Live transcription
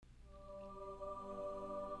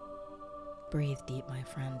Breathe deep, my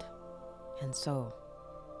friend. And so,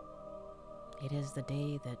 it is the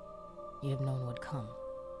day that you have known would come.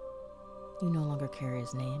 You no longer carry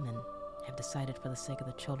his name and have decided for the sake of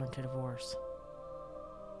the children to divorce.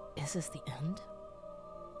 Is this the end?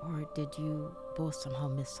 Or did you both somehow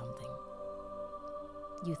miss something?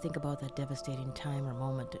 You think about that devastating time or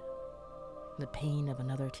moment, the pain of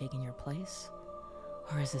another taking your place?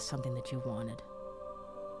 Or is this something that you wanted?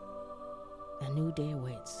 A new day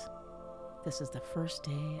awaits. This is the first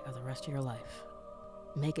day of the rest of your life.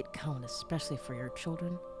 Make it count, especially for your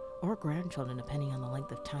children or grandchildren, depending on the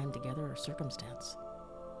length of time together or circumstance.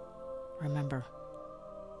 Remember,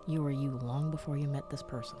 you were you long before you met this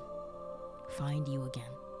person. Find you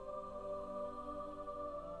again.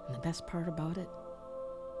 And the best part about it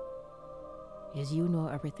is you know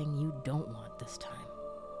everything you don't want this time.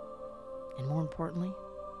 And more importantly,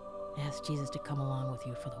 ask Jesus to come along with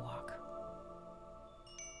you for the walk.